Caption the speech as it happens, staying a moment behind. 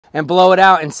and blow it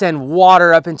out and send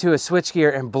water up into a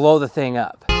switchgear and blow the thing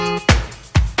up.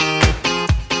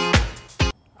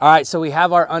 All right, so we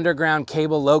have our underground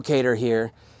cable locator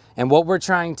here, and what we're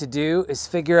trying to do is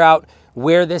figure out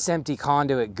where this empty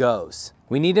conduit goes.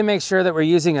 We need to make sure that we're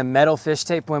using a metal fish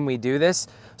tape when we do this,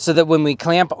 so that when we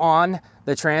clamp on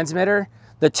the transmitter,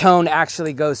 the tone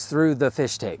actually goes through the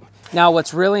fish tape. Now,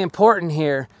 what's really important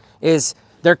here is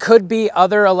there could be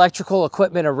other electrical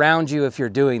equipment around you if you're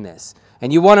doing this.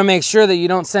 And you want to make sure that you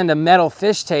don't send a metal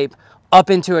fish tape up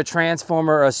into a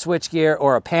transformer or a switchgear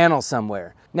or a panel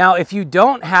somewhere. Now, if you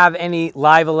don't have any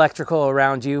live electrical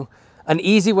around you, an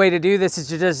easy way to do this is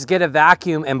to just get a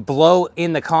vacuum and blow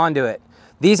in the conduit.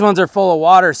 These ones are full of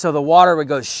water, so the water would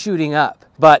go shooting up.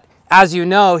 But as you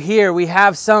know, here we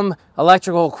have some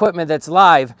electrical equipment that's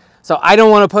live, so I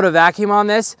don't want to put a vacuum on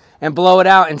this and blow it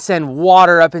out and send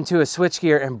water up into a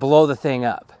switchgear and blow the thing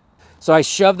up. So I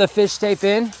shove the fish tape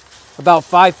in about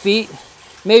 5 feet,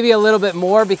 maybe a little bit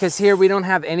more, because here we don't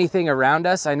have anything around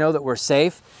us. I know that we're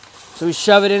safe. So we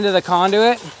shove it into the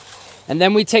conduit, and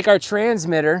then we take our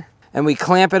transmitter and we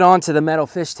clamp it onto the metal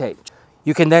fish tape.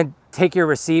 You can then take your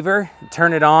receiver,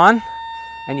 turn it on,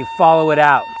 and you follow it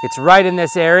out. It's right in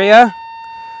this area.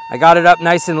 I got it up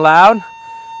nice and loud,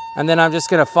 and then I'm just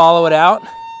gonna follow it out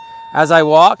as I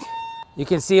walk. You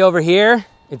can see over here,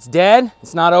 it's dead,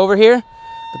 it's not over here,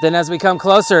 but then as we come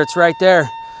closer, it's right there.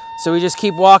 So we just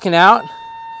keep walking out,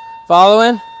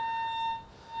 following.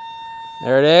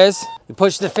 There it is. You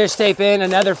push the fish tape in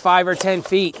another 5 or 10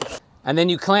 feet, and then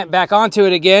you clamp back onto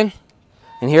it again,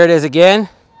 and here it is again,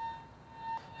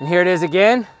 and here it is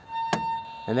again,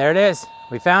 and there it is.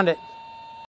 We found it.